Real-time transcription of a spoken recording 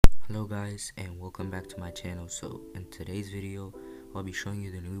Hello guys, and welcome back to my channel. So in today's video I'll be showing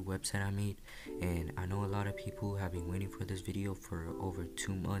you the new website I made, and I know a lot of people have been waiting for this video for over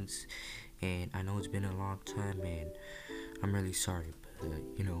 2 months, and I know it's been a long time and I'm really sorry, but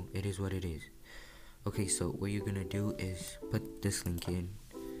you know, it is what it is. Okay, so what you're gonna do is put this link in: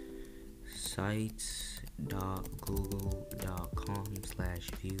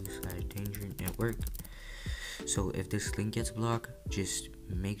 sites.google.com/view/Denger network. So if this link gets blocked, just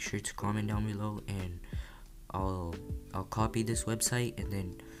make sure to comment down below, and I'll copy this website and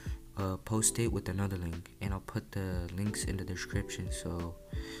then post it with another link, and I'll put the links in the description. So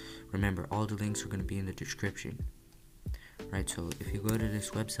remember, all the links are going to be in the description. Right, so if you go to this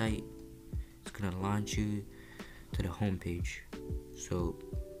website, it's going to launch you to the home page. So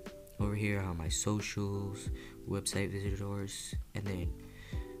over here I have my socials, website visitors, and then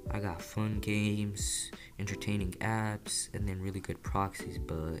I got fun games, entertaining apps, and then really good proxies.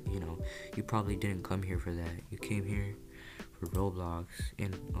 But you know, you probably didn't come here for that. You came here for Roblox,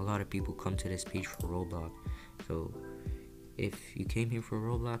 and a lot of people come to this page for Roblox. So if you came here for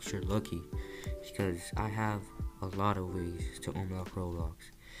Roblox, you're lucky, because I have a lot of ways to unlock Roblox.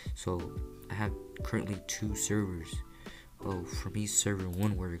 So I have currently 2 servers. Oh, for me, server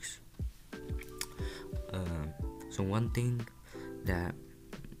 1 works. So one thing that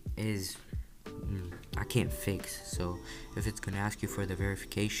is I can't fix. So if it's gonna ask you for the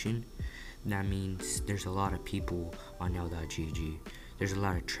verification, that means there's a lot of people on now.gg. There's a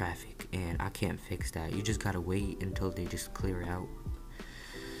lot of traffic, and I can't fix that. You just gotta wait until they just clear out.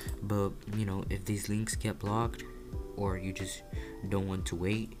 But you know, if these links get blocked, or you just don't want to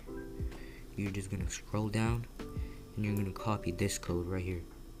wait, you're just gonna scroll down and you're gonna copy this code right here,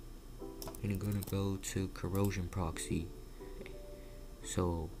 and you're gonna go to corrosion proxy.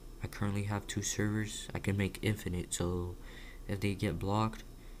 So I currently have 2 servers. I can make infinite, so if they get blocked,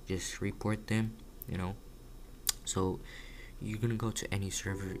 just report them, you know. So you're gonna go to any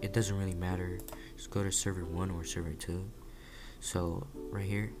server, it doesn't really matter, just go to server 1 or server 2. So right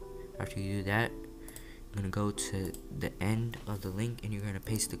here, after you do that, you're gonna go to the end of the link and you're gonna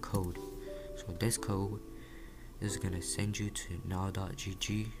paste the code. So this code is gonna send you to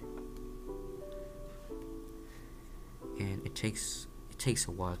now.gg, and it takes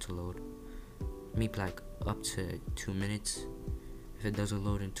a while to load, maybe like up to 2 minutes. If it doesn't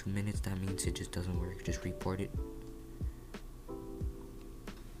load in 2 minutes, that means it just doesn't work. Just report it.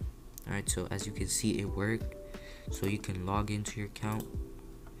 Alright, so as you can see, it worked. So you can log into your account,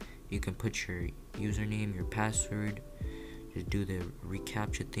 you can put your username, your password, just do the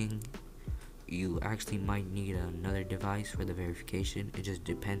reCAPTCHA thing. You actually might need another device for the verification. It just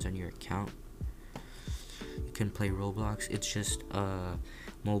depends on your account. You can play Roblox. It's just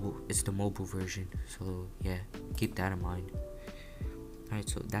mobile. It's the mobile version. So yeah, keep that in mind. Alright,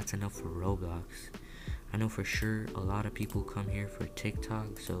 so that's enough for Roblox. I know for sure a lot of people come here for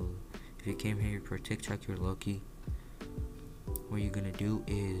TikTok. So if you came here for TikTok, you're lucky. What you're gonna do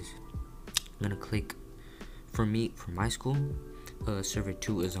is I'm gonna click. For my school, server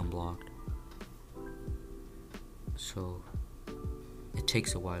 2 is unblocked. So it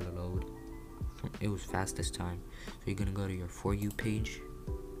takes a while to load. It was fast this time. So you're gonna go to your For You page.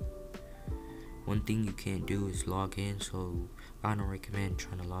 One thing you can't do is log in, so I don't recommend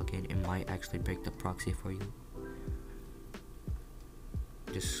trying to log in. It might actually break the proxy for you.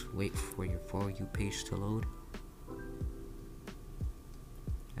 Just wait for your For You page to load.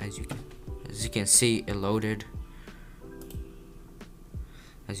 As you can see, it loaded.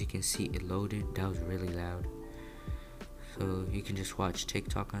 As you can see, it loaded. That was really loud. So you can just watch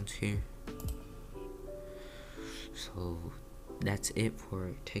TikTok on here. So that's it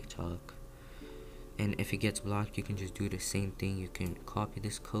for TikTok. And if it gets blocked, you can just do the same thing. You can copy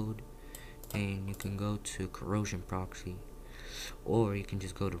this code and you can go to corrosion proxy, or you can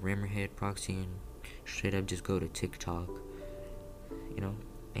just go to Rimmerhead proxy and straight up just go to TikTok, you know.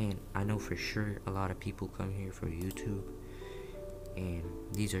 And I know for sure a lot of people come here for YouTube, and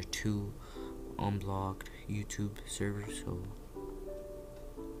these are 2 unblocked YouTube servers, so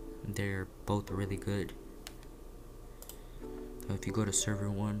they're both really good. So if you go to server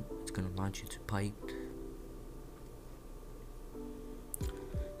 1, it's gonna launch you to Piped.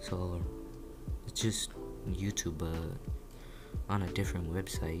 So it's just YouTube, but on a different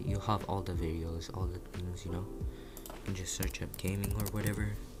website. You'll have all the videos, all the things, you know. You can just search up gaming or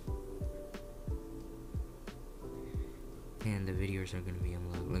whatever, and the videos are gonna be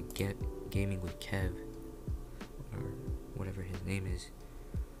unlocked, like Get Gaming with Kev, or whatever his name is.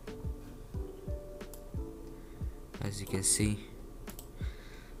 As you can see,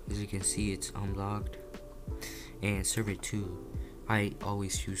 it's unblocked. And server 2, I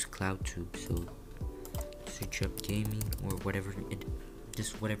always use CloudTube, so search up gaming or whatever,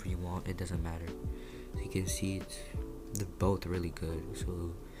 just whatever you want, it doesn't matter. So you can see they're both really good.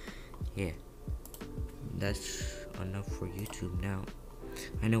 So yeah, that's enough for YouTube. Now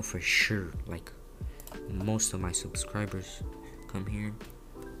I know for sure, like, most of my subscribers come here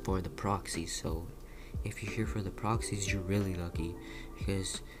for the proxies. So if you're here for the proxies, you're really lucky,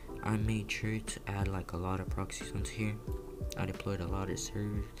 because I made sure to add like a lot of proxies onto here. I deployed a lot of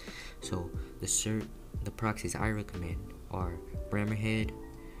servers. So the proxies I recommend are Hammerhead,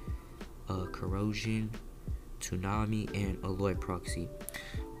 Corrosion, Tsunami, and Alloy proxy.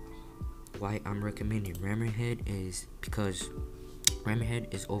 Why I'm recommending Hammerhead is because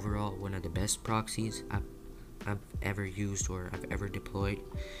Hammerhead is overall one of the best proxies I've ever used or I've ever deployed,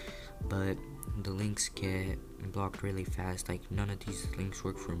 but the links get blocked really fast. Like, none of these links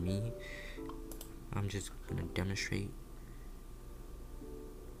work for me. I'm just gonna demonstrate.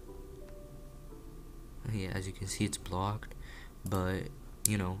 Yeah, as you can see, it's blocked, but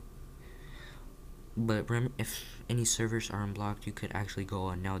you know, but if any servers are unblocked, you could actually go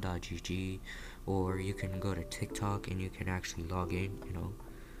on now.gg, or you can go to TikTok and you can actually log in. You know,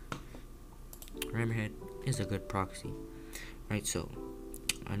 Hammerhead is a good proxy. Right, so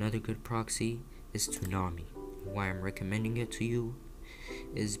another good proxy is Tsunami. Why I'm recommending it to you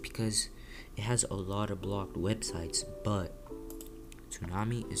is because it has a lot of blocked websites, but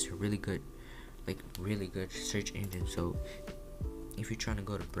Tsunami is a really good search engine. So if you're trying to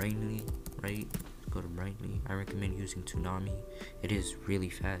go to Brainly, right, go to Brainly. I recommend using Tsunami. It is really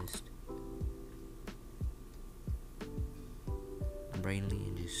fast. Brainly,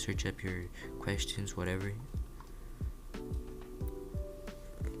 and just search up your questions, whatever.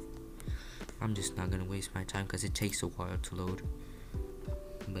 I'm just not gonna waste my time because it takes a while to load,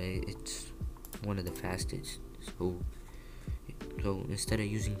 but it's one of the fastest. So instead of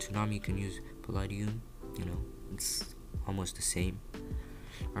using Tsunami, you can use Palladium. You know, it's almost the same.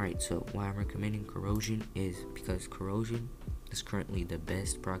 Alright, so why I'm recommending Corrosion is because Corrosion is currently the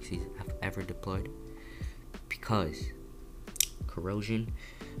best proxy I've ever deployed, because Corrosion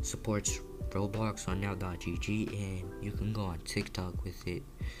supports Roblox on now.gg, and you can go on TikTok with it.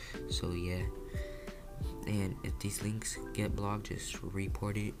 So yeah, and if these links get blocked, just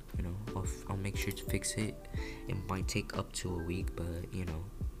report it. You know, I'll make sure to fix it. It might take up to a week, but you know.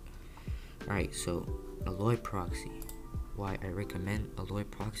 Alright, so Alloy proxy. Why I recommend Alloy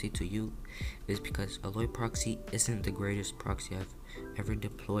proxy to you is because Alloy proxy isn't the greatest proxy I've ever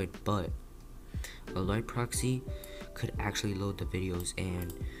deployed, but Alloy proxy could actually load the videos,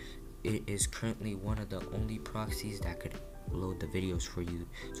 and it is currently one of the only proxies that could load the videos for you.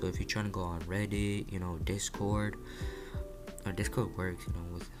 So if you're trying to go on Reddit, you know, Discord works, you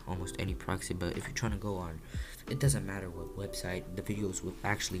know, with almost any proxy, but if you're trying to go on, it doesn't matter what website, the videos will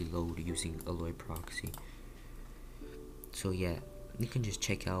actually load using Alloy proxy. So yeah, you can just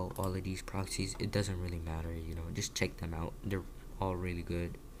check out all of these proxies. It doesn't really matter, you know, just check them out. They're all really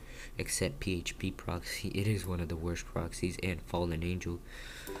good, except PHP proxy. It is one of the worst proxies, and Fallen Angel.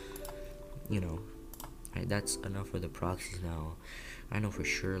 You know, right, that's enough for the proxies. Now I know for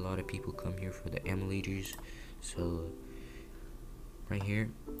sure a lot of people come here for the emulators. So right here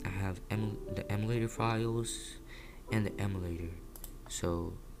I have the emulator files and the emulator.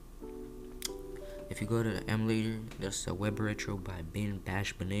 So if you go to the emulator, there's a web retro by Ben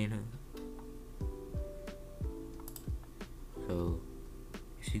Bash Banana. So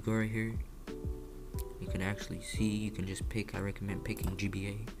if you go right here, you can actually see, you can just pick, I recommend picking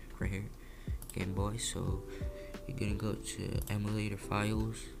GBA right here, Game Boy. So you're gonna go to emulator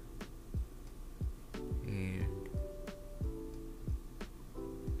files, and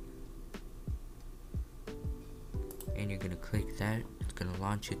you're gonna click that. It's gonna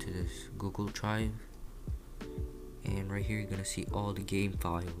launch you to this Google Drive, and right here you're gonna see all the game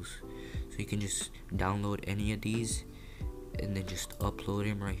files. So you can just download any of these and then just upload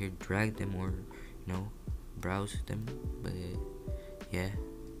them right here, drag them, or you know, browse them. But yeah,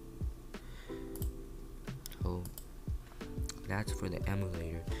 so that's for the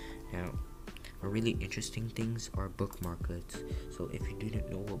emulator. Now really interesting things are bookmarklets. So if you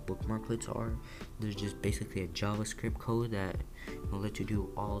didn't know what bookmarklets are, they're just basically a JavaScript code that will let you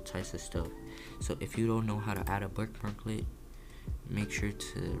do all types of stuff. So if you don't know how to add a bookmarklet, make sure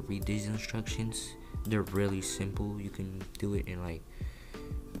to read these instructions. They're really simple. You can do it in like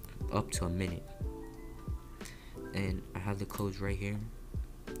up to a minute. And I have the codes right here.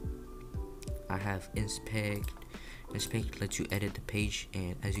 I have inspect lets you edit the page,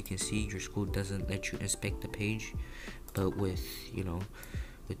 and as you can see, your school doesn't let you inspect the page, but with, you know,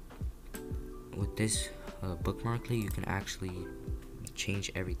 with this bookmarklet, you can actually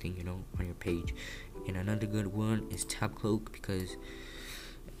change everything, you know, on your page. And another good one is tab cloak, because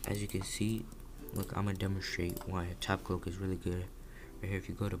as you can see, look, I'm gonna demonstrate why tab cloak is really good. Right here, if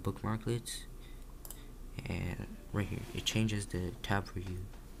you go to bookmarklets, and right here it changes the tab for you.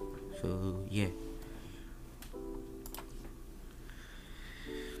 So yeah.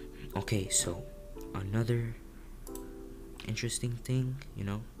 Okay, so another interesting thing, you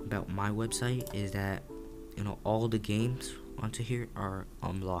know, about my website is that, you know, all the games onto here are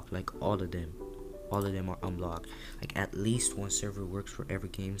unblocked. Like all of them are unblocked. Like at least one server works for every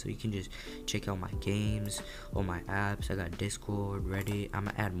game, so you can just check out my games, all my apps. I got Discord, Reddit. I'm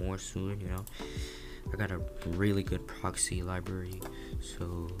gonna add more soon, you know. I got a really good proxy library,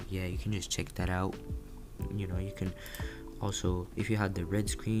 so yeah, you can just check that out. You know, you can also, if you had the red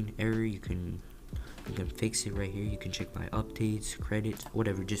screen error, you can fix it right here. You can check my updates, credits,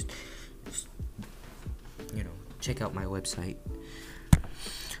 whatever. Just you know, check out my website.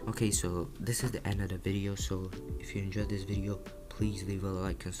 Okay, so this is the end of the video. So if you enjoyed this video, please leave a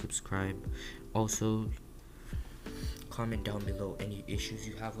like and subscribe. Also, comment down below any issues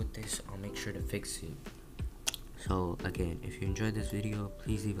you have with this. I'll make sure to fix it. So again, if you enjoyed this video,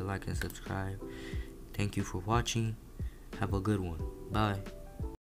 please leave a like and subscribe. Thank you for watching. Have a good one. Bye.